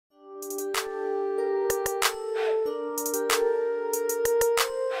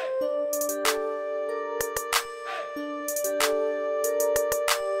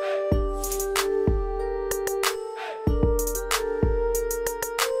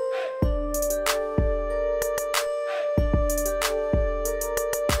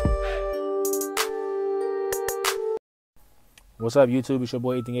What's up, YouTube? It's your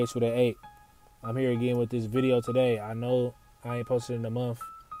boy Ethan Gates with an 8. I'm here again with this video today. I know I ain't posted in a month.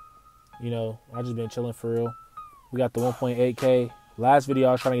 You know, I just been chilling for real. We got the 1.8K. Last video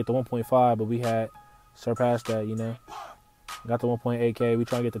I was trying to get the 1.5, but we had surpassed that, you know. Got the 1.8K. We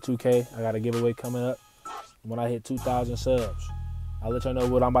trying to get the 2K. I got a giveaway coming up when I hit 2,000 subs. I'll let y'all know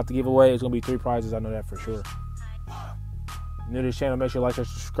what I'm about to give away. It's going to be 3 prizes. I know that for sure. New to this channel, make sure you like and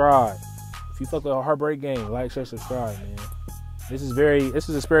subscribe. If you fuck with a Heartbreak game, like, share, subscribe, man. This is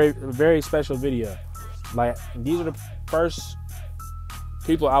a very special video. Like, these are the first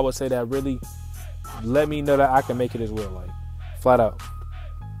people I would say that really let me know that I can make it as well. Like, flat out.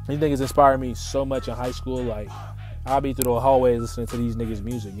 These niggas inspired me so much in high school. Like, I'll be through the hallways listening to these niggas'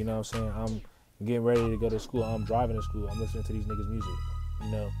 music. You know what I'm saying? I'm getting ready to go to school. I'm driving to school. I'm listening to these niggas' music.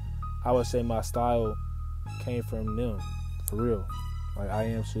 You know, I would say my style came from them, for real. Like, I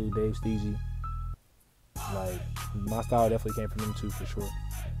Am Sue, Dave Steezy. Like, my style definitely came from them too, for sure.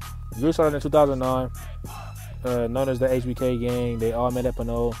 The group started in 2009, known as the HBK gang. They all met at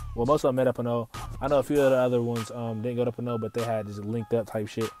Pinot. Well, most of them met at Pinot. I know a few of the other ones didn't go to Pinot, but they had just linked up type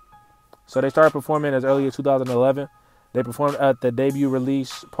shit. So they started performing as early as 2011. They performed at the debut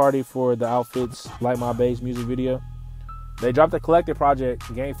release party for the Outfits Like My Bass music video. They dropped a collective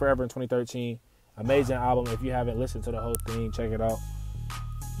project, Gang Forever, in 2013. Amazing album. If you haven't listened to the whole thing, check it out.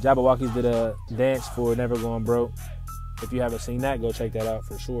 Jabberwockies did a dance for Never Going Broke. If you haven't seen that, go check that out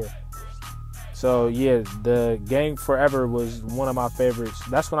for sure. So yeah, the Gang Forever was one of my favorites.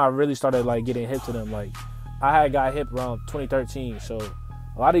 That's when I really started like getting hip to them. Like, I had got hip around 2013. So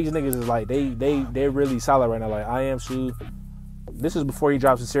a lot of these niggas is like they really solid right now. Like, I Am Sue. This is before he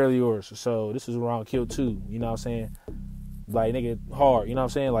dropped Sincerely Yours. So this is around Kill 2. You know what I'm saying? Like, nigga, hard. You know what I'm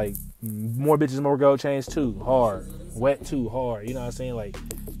saying? Like, More Bitches, More Gold Chains 2, hard. Wet 2, hard. You know what I'm saying? Like,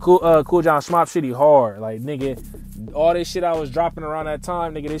 Cool John Schmop Shitty, hard. Like, nigga, all this shit I was dropping around that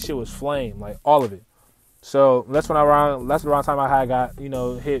time, nigga, this shit was flame. Like, all of it. So that's the wrong time I had got, you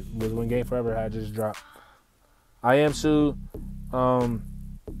know, hit, was when Game Forever had just dropped. I Am Sue.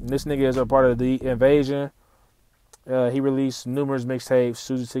 This nigga is a part of the Invasion. He released numerous mixtapes.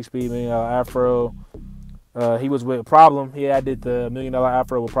 Susie 6 Speed, $1 Million Afro. He was with Problem. He did the $1 Million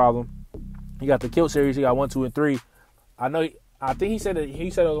Afro with Problem. He got the Kill series. He got 1, 2, and 3. I think he said it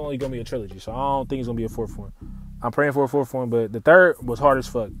was only gonna be a trilogy, so I don't think it's gonna be a 4th one. I'm praying for a 4th one, but the 3rd was hard as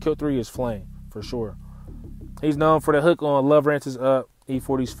fuck. Kill 3 is flame for sure. He's known for the hook on Love Ranches Up,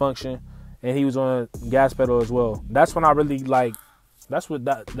 E40's Function, and he was on Gas Pedal as well. That's when I really like. That's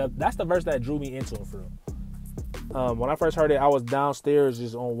the verse that drew me into him for real. When I first heard it, I was downstairs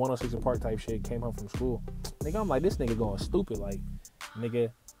just on 106 and Park type shit. Came home from school, nigga. I'm like, this nigga going stupid, like,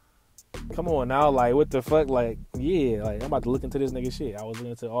 nigga. Come on now, like, what the fuck? Like, yeah, like, I'm about to look into this nigga shit. I was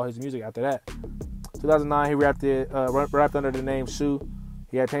listening to all his music after that. 2009, he rapped under the name Sue.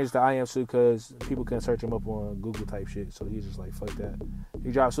 He had changed to I Am Sue because people couldn't search him up on Google type shit. So he's just like, fuck that.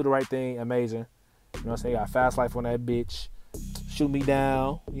 He dropped Sue the Right Thing, amazing. You know what I'm saying? He got Fast Life on that bitch. Shoot Me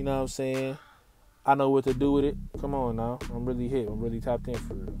Down, you know what I'm saying? I Know What to Do With It. Come on now. I'm really hit. I'm really tapped in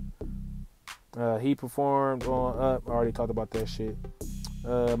for real. He performed on Up. I already talked about that shit.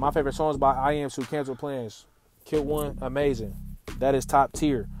 My favorite songs by I Am Sue, Cancel Plans. Kill 1, amazing. That is top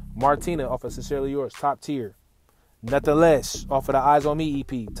tier. Martina off of Sincerely Yours, top tier. Nothing Less off of the Eyes on Me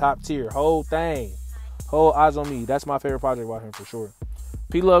EP, top tier. Whole thing. Whole Eyes on Me. That's my favorite project by him for sure.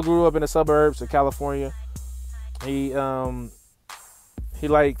 P-Love grew up in the suburbs of California. He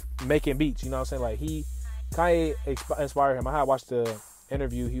like making beats, you know what I'm saying? Like, Kanye inspired him. I had watched the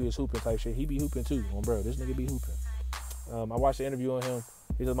interview, he was hooping type shit. He be hooping too, bro. This nigga be hooping. I watched the interview on him.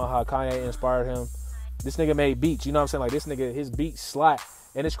 He talking about how Kanye inspired him. This nigga made beats, you know what I'm saying? Like, this nigga, his beats slap.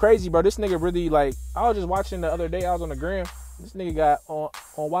 And it's crazy, bro. This nigga really, like, I was just watching the other day. I was on the gram. This nigga got on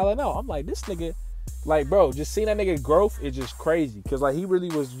Wild 'N Out. I'm like, this nigga, like, bro, just seeing that nigga growth is just crazy. Because, like, he really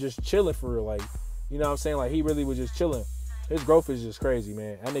was just chilling for real. Like, you know what I'm saying? Like, he really was just chilling. His growth is just crazy,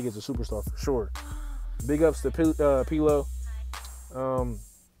 man. That nigga's a superstar for sure. Big ups to P-Lo.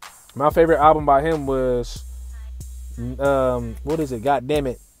 My favorite album by him was, what is it? God damn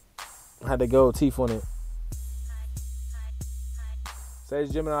it. I had to go teeth on it.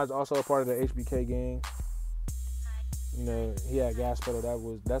 Sage Gemini is also a part of the HBK gang. You know, he had Gas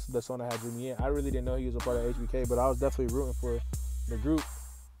Pedal. That's the song that had drew me in. I really didn't know he was a part of HBK, but I was definitely rooting for the group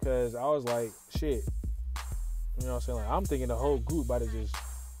because I was like, shit. You know what I'm saying? Like, I'm thinking the whole group about to just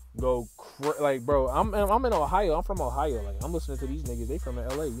go like, bro. I'm in Ohio. I'm from Ohio. Like, I'm listening to these niggas. They from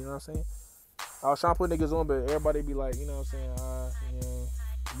LA. You know what I'm saying? I was trying to put niggas on, but everybody be like, you know what I'm saying? You know,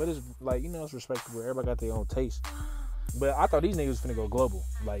 but it's like, you know, it's respectable. Everybody got their own taste. But I thought these niggas was finna go global.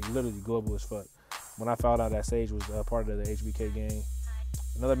 Like, literally global as fuck. when I found out that Sage was part of the HBK gang.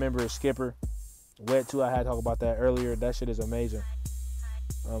 Another member is Skipper. Wet too, I had to talk about that earlier. That shit is amazing.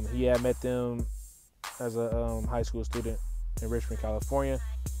 He had met them as a high school student in Richmond, California.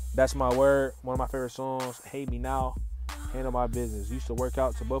 That's My Word, one of my favorite songs. Hate Me Now, Handle My Business. Used to work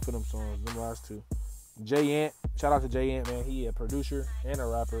out to both of them songs, them last two. Jay Ant, shout out to Jay Ant, man. He a producer and a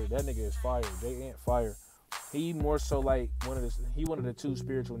rapper. That nigga is fire. Jay Ant, fire. He more so like one of the two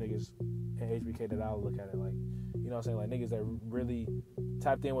spiritual niggas in HBK that I'll look at it like. You know what I'm saying? Like niggas that really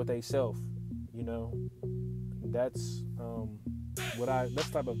tapped in with they self. You know, that's that's the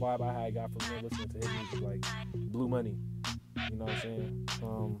type of vibe I had got from him listening to his music, like Blue Money. You know what I'm saying?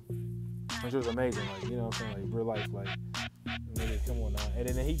 Which was amazing, like, you know what I'm saying? Like real life, like nigga, come on now. And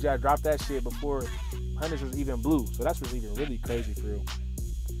then he dropped that shit before Hundreds was even blue. So that's what's even really crazy for real.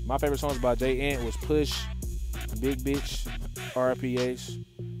 My favorite songs by Jay Ant was Push, Big Bitch, RPH,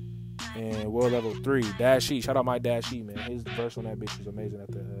 and World Level 3. Dash E, shout out my Dash E, man. His verse on that bitch was amazing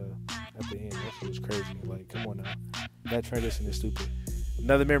at the end. That shit was crazy. Like, come on now. That transition is stupid.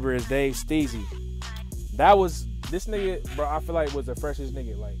 Another member is Dave Steezy. This nigga, bro, I feel like was the freshest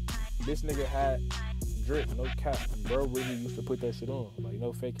nigga. Like, this nigga had drip, no cap. Bro really used to put that shit on. Like,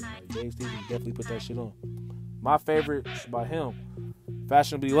 no faking. Like, Dave Steezy definitely put that shit on. My favorites by him,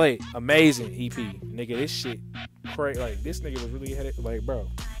 Fashionably Late, amazing EP. Nigga, this shit crazy. Like, this nigga was really headed, like, bro,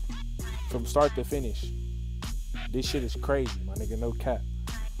 from start to finish, this shit is crazy, my nigga, no cap.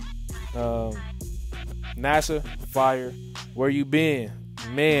 NASA, fire. Where You Been?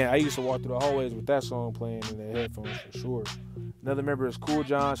 Man, I used to walk through the hallways with that song playing in the headphones for sure. Another member is Cool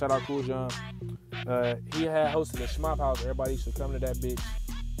John. Shout out Cool John. He had hosted the Schmop House. Everybody used to come to that bitch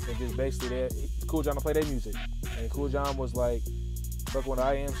and just basically Cool John to play their music. And Cool John was like, fuck with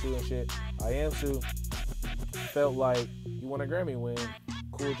I Am Sue and shit. I Am Sue felt like he won a Grammy when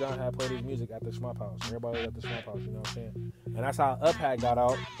Cool John had played his music at the Schmop House. Everybody was at the Schmop House, you know what I'm saying? And that's how Up Hat got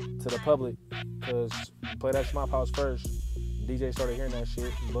out to the public, because you play that Schmop House first, DJ started hearing that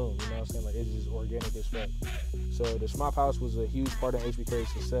shit, and boom, you know what I'm saying? Like, it's just organic as fuck. So the Schmop House was a huge part of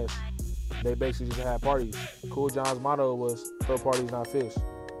HBK's success. They basically just had parties. Cool John's motto was throw parties, not fish.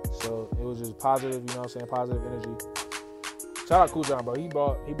 So it was just positive, you know what I'm saying? Positive energy. Shout out Cool John, bro. He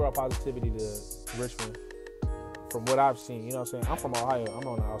brought positivity to Richmond from what I've seen, you know what I'm saying? I'm from Ohio. I'm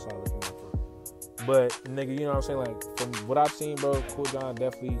on the outside looking in for. But, nigga, you know what I'm saying? Like, from what I've seen, bro, Cool John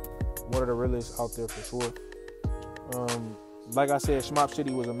definitely one of the realest out there for sure. Like I said, Schmop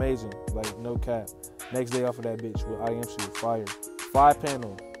City was amazing. Like, no cap. Next day off of that bitch with I Am Sue, fire.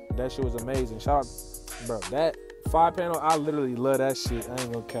 5-panel. That shit was amazing. Shout out, bro, that 5-panel, I literally love that shit. I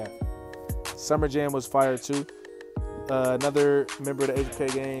ain't gonna cap. Summer Jam was fire too. Another member of the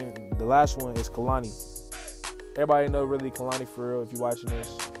HBK gang, the last one is Kalani. Everybody know really Kalani for real. If you're watching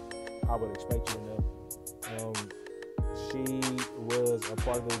this, I would expect you to know. She was a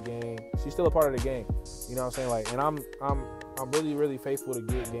part of the gang. She's still a part of the gang. You know what I'm saying? Like, and I'm really, really faithful to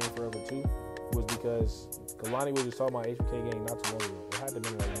get Gang Forever too, was because Kalani was just talking about HBK gang not too long ago. It had to be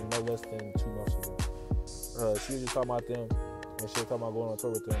like no less than 2 months ago. She was just talking about them, and she was talking about going on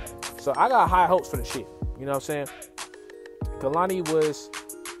tour with them. So I got high hopes for the shit. You know what I'm saying? Kalani was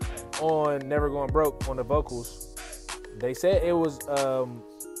on Never Going Broke on the vocals. They said it was a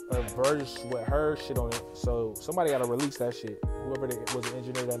verse with her shit on it. So somebody got to release that shit. Whoever was the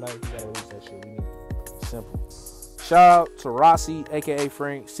engineer that night, he got to release that shit. We need it. Simple. Shout out to Rossi, a.k.a.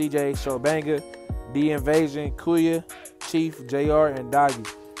 Frank, CJ, Showbanga, D Invasion, Kuya, Chief, JR, and Doggy.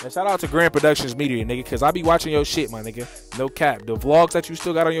 And shout out to Grand Productions Media, nigga, because I be watching your shit, my nigga. No cap. The vlogs that you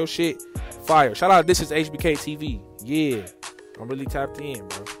still got on your shit, fire. Shout out, this is HBK TV. Yeah. I'm really tapped in,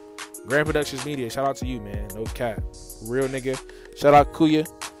 bro. Grand Productions Media, shout out to you, man. No cap. Real nigga. Shout out Kuya.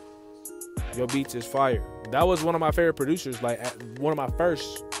 Your beats is fire. That was one of my favorite producers, like one of my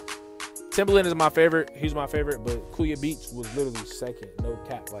first. Timbaland is my favorite. He's my favorite, but Kuya Beats was literally second. No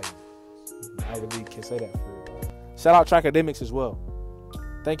cap. Like, I really can say that for real. Shout out Trackademics as well.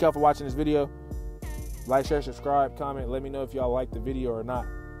 Thank y'all for watching this video. Like, share, subscribe, comment. Let me know if y'all like the video or not.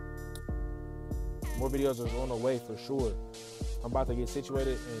 More videos are on the way for sure. I'm about to get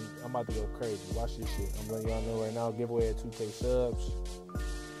situated and I'm about to go crazy. Watch this shit. I'm letting y'all know right now. Giveaway at 2K subs.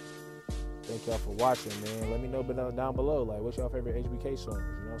 Thank y'all for watching, man. Let me know down below, like, what's y'all favorite HBK songs?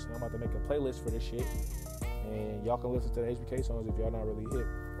 You know what I'm saying? I'm about to make a playlist for this shit. And y'all can listen to the HBK songs if y'all not really hit.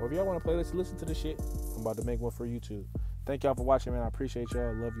 Or if y'all want a playlist to listen to the shit, I'm about to make one for YouTube. Thank y'all for watching, man. I appreciate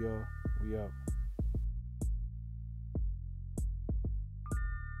y'all. Love y'all. We out.